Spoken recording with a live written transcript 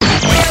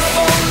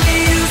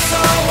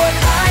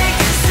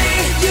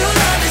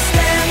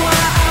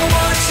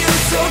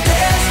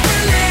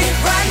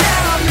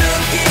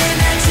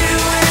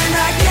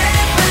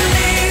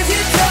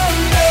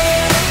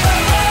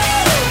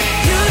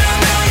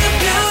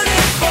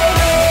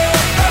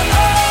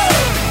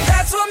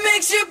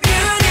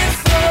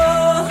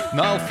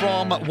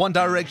One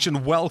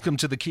Direction, welcome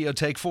to the Kia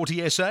Take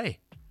 40 SA.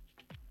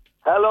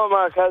 Hello,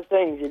 Mark. How's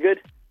things? You good?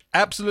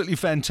 Absolutely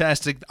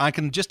fantastic. I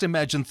can just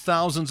imagine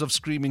thousands of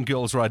screaming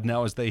girls right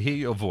now as they hear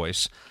your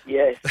voice.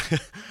 Yes.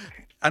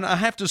 And I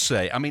have to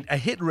say, I mean, a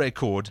hit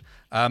record.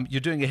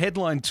 You're doing a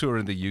headline tour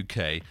in the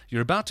UK.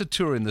 You're about to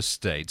tour in the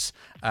States.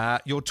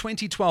 Your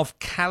 2012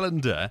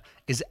 calendar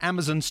is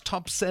Amazon's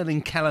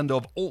top-selling calendar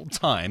of all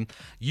time.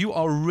 You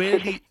are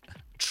really,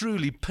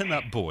 truly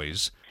pin-up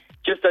boys.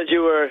 Just as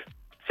you were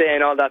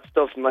saying all that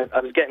stuff, I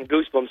was getting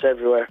goosebumps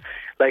everywhere.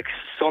 Like,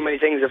 so many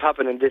things have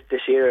happened in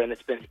this year, and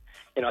it's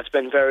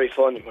been very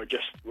fun. And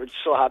we're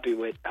so happy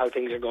with how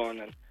things are going,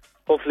 and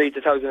hopefully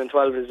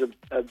 2012 is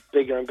a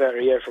bigger and better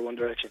year for One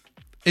Direction.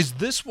 Is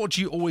this what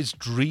you always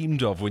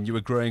dreamed of when you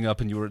were growing up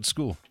and you were at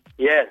school?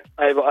 Yeah,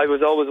 I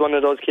was always one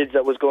of those kids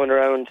that was going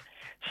around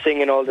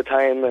singing all the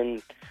time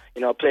and,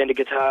 playing the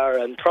guitar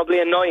and probably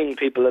annoying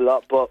people a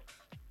lot, but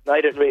I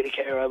didn't really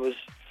care.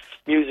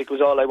 Music was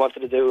all I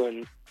wanted to do,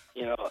 and,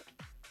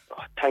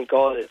 thank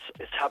God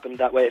it's happened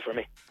that way for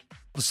me.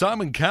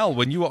 Simon Cowell,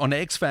 when you were on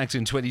X Factor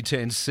in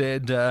 2010,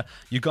 said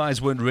you guys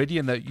weren't ready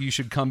and that you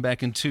should come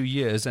back in 2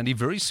 years, and he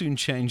very soon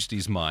changed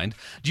his mind.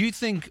 Do you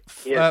think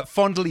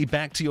fondly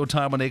back to your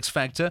time on X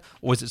Factor,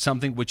 or is it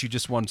something which you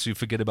just want to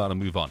forget about and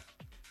move on?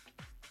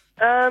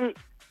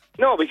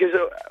 No, because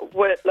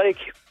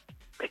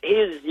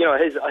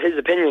his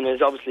opinion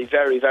is obviously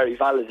very, very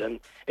valid, and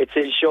it's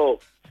his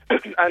show.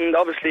 And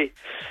obviously,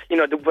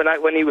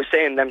 when he was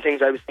saying them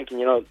things, I was thinking,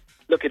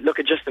 look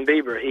at Justin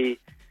Bieber. He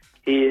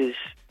is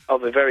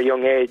of a very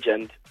young age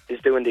and is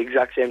doing the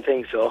exact same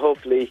thing. So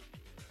hopefully,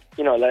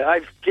 we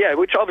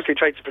obviously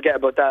tried to forget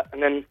about that,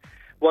 and then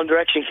One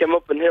Direction came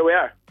up, and here we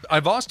are.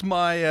 I've asked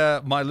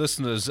my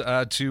listeners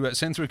to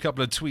send through a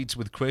couple of tweets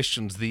with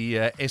questions.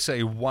 The SA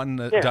One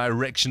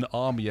Direction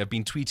Army have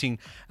been tweeting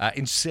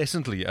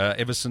incessantly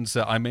ever since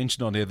I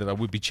mentioned on air that I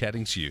would be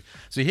chatting to you.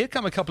 So here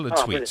come a couple of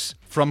tweets. Brilliant.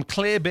 From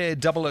Claire Bear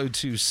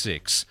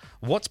 0026.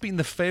 What's been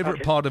the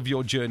favourite part of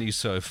your journey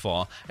so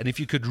far? And if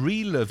you could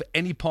relive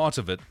any part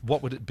of it,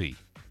 what would it be?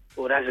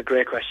 Oh, that's a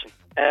great question.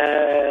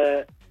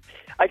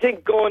 I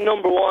think going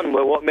number one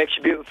with What Makes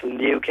You Beautiful in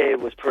the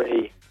UK was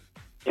pretty...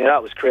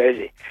 that was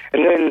crazy.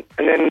 And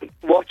then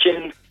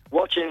watching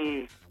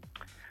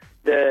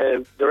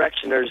the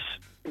Directioners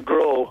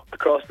grow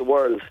across the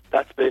world,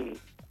 that's been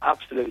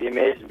absolutely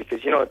amazing,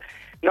 because,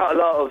 not a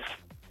lot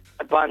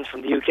of bands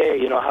from the UK,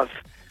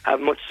 have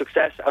much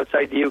success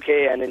outside the UK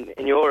and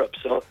in Europe.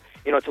 So,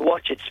 to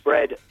watch it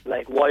spread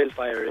like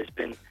wildfire has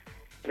been,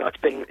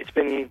 it's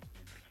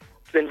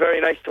been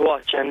very nice to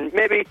watch. And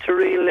maybe to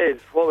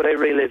relive, what would I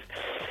relive?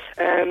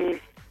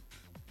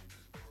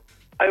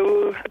 I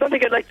don't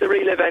think I'd like to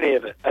relive any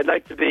of it.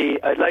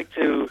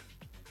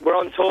 We're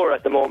on tour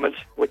at the moment,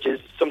 which is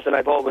something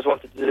I've always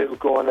wanted to do,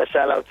 go on a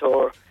sellout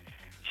tour.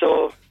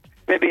 So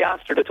maybe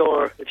after the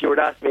tour, if you were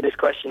to ask me this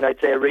question, I'd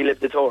say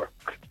relive the tour.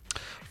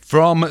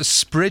 From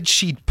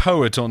Spreadsheet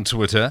Poet on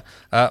Twitter,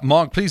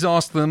 Mark, please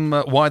ask them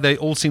why they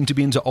all seem to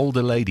be into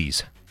older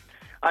ladies.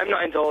 I'm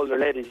not into older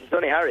ladies. It's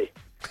only Harry.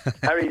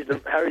 Harry's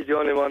the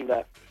only one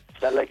that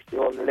likes the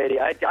older lady.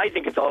 I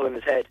think it's all in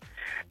his head.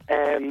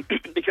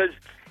 Because,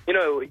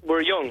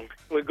 we're young.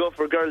 We go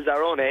for girls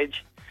our own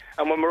age.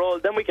 And when we're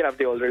old, then we can have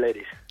the older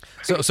ladies.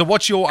 So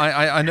what's your...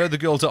 I know the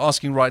girls are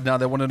asking right now,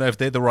 they want to know if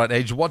they're the right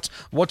age.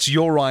 What's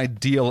your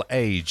ideal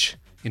age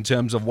in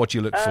terms of what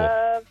you look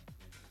for?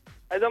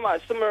 I don't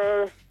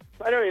know.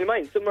 I don't really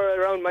mind.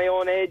 Somewhere around my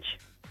own age.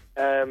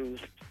 I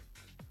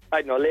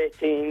don't know, late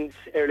teens,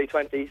 early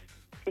 20s.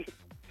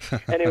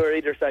 Anywhere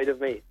either side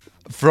of me.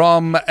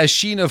 From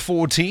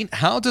Ashina14,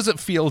 how does it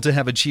feel to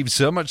have achieved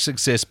so much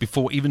success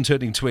before even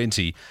turning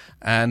 20?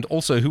 And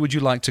also, who would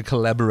you like to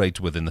collaborate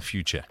with in the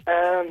future?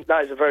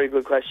 That is a very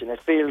good question.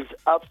 It feels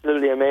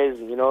absolutely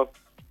amazing. You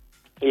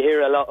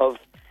hear a lot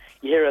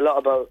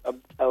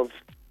about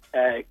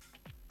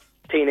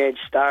teenage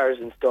stars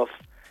and stuff.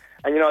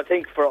 And I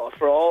think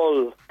for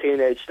all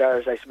teenage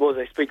stars, I suppose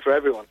I speak for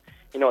everyone.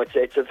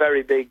 It's a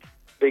very big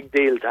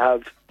deal to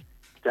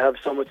have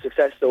so much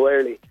success so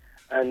early,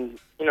 and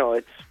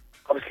it's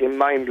obviously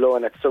mind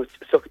blowing at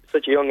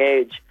such a young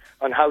age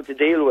on how to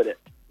deal with it.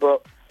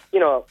 But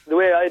the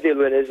way I deal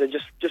with it is I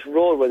just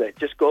roll with it,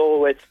 just go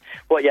with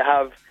what you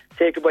have,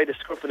 take it by the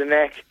scruff of the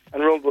neck,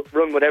 and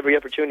run with every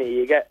opportunity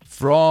you get.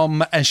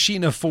 From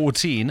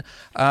Ashina14,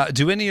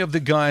 do any of the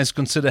guys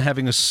consider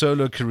having a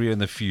solo career in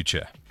the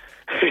future?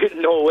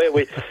 No way.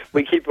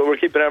 We're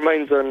keeping our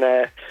minds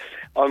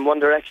on One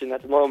Direction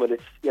at the moment.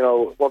 It's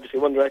obviously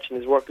One Direction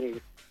is working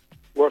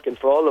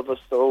for all of us,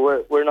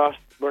 so we're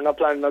not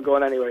planning on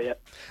going anywhere yet.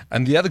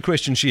 And the other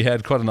question she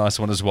had, quite a nice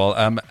one as well.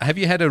 Have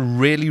you had a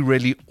really,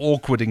 really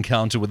awkward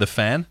encounter with a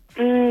fan?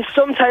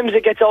 Sometimes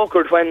it gets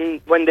awkward when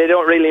they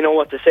don't really know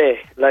what to say.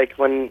 Like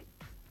when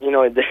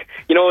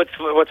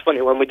what's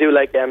funny, when we do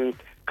like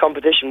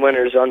competition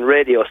winners on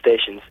radio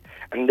stations,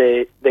 and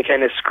they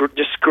kind of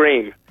just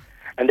scream.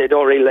 And they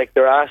don't really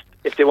they're asked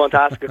if they want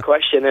to ask a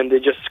question, and they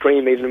just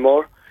scream even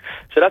more.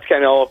 So that's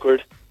kind of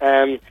awkward.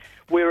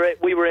 We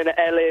were in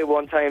LA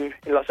one time,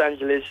 in Los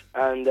Angeles,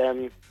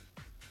 and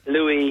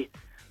Louis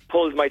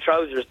pulled my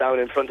trousers down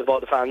in front of all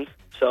the fans.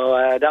 So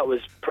that was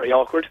pretty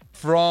awkward.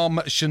 From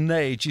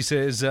Sinead, she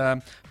says,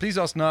 please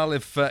ask Niall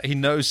if he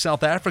knows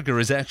South Africa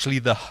is actually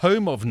the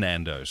home of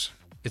Nando's.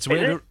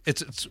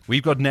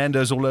 We've got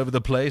Nando's all over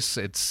the place.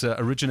 It's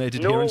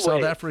originated here in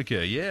South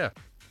Africa, yeah.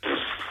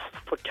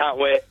 Can't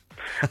wait.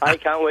 I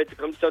can't wait to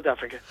come to South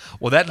Africa.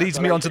 Well, that leads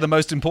me on to the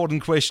most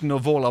important question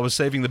of all. I was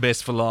saving the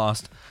best for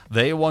last.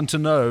 They want to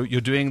know,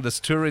 you're doing this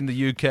tour in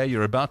the UK,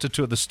 you're about to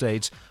tour the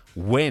States.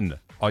 When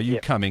are you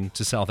coming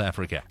to South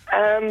Africa?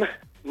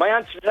 My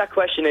answer to that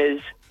question is,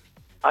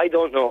 I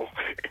don't know.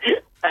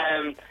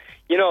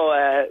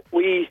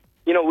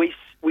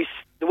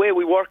 The way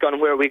we work on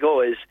where we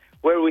go is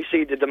where we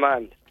see the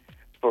demand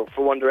for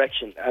One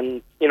Direction.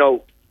 And,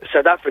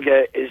 South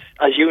Africa is,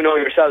 as you know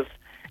yourself,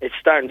 it's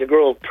starting to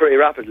grow pretty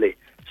rapidly.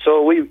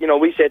 So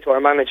we say to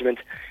our management,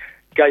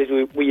 guys,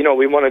 we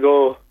want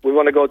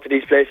to go to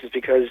these places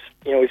because,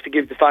 we have to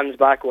give the fans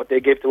back what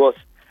they give to us.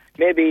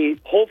 Maybe,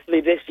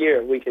 hopefully this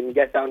year we can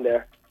get down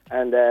there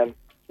and,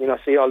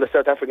 see all the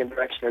South African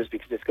Directioners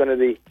because it's going to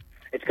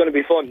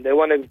be fun. They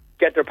want to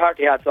get their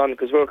party hats on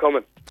because we're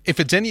coming. If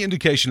it's any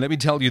indication, let me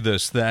tell you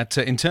this, that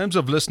in terms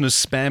of listeners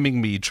spamming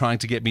me, trying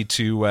to get me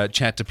to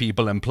chat to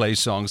people and play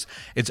songs,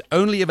 it's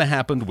only ever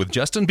happened with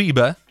Justin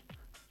Bieber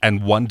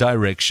and One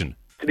Direction.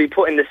 To be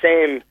put in the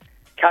same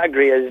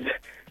category as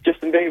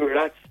Justin Bieber,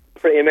 that's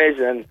pretty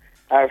amazing. And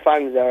our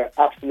fans are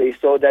absolutely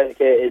so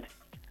dedicated,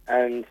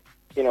 and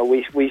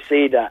we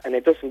see that, and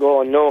it doesn't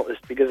go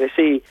unnoticed because I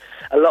see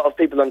a lot of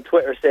people on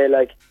Twitter say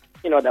that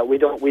we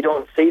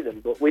don't see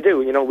them, but we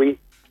do.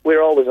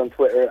 We're always on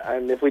Twitter,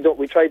 and if we don't,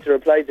 we try to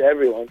reply to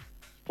everyone.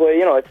 But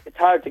it's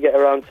hard to get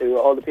around to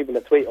all the people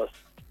that tweet us.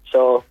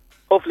 So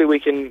hopefully we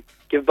can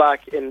give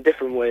back in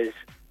different ways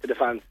to the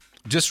fans.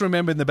 Just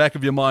remember in the back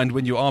of your mind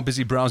when you are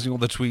busy browsing all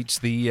the tweets,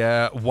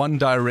 the One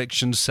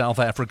Direction South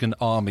African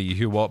Army,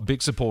 who are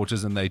big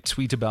supporters and they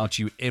tweet about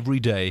you every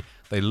day.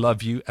 They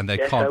love you and they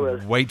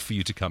can't wait for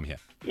you to come here.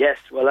 Yes,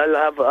 well,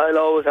 I'll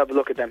always have a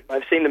look at them.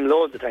 I've seen them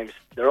loads of times.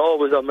 They're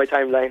always on my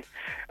timeline,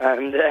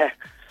 and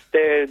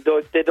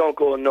they don't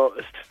go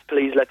unnoticed.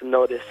 Please let them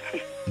know this.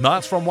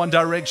 Niall from One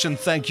Direction,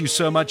 thank you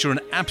so much. You're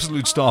an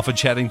absolute star for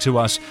chatting to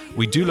us.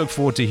 We do look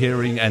forward to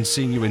hearing and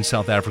seeing you in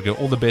South Africa.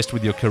 All the best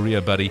with your career,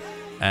 buddy.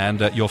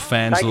 And your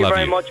fans love you. Thank you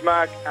very much,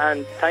 Mark.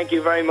 And thank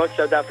you very much,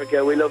 South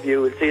Africa. We love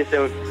you. We'll see you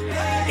soon.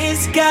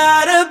 It's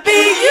gotta be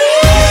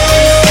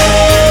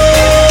you.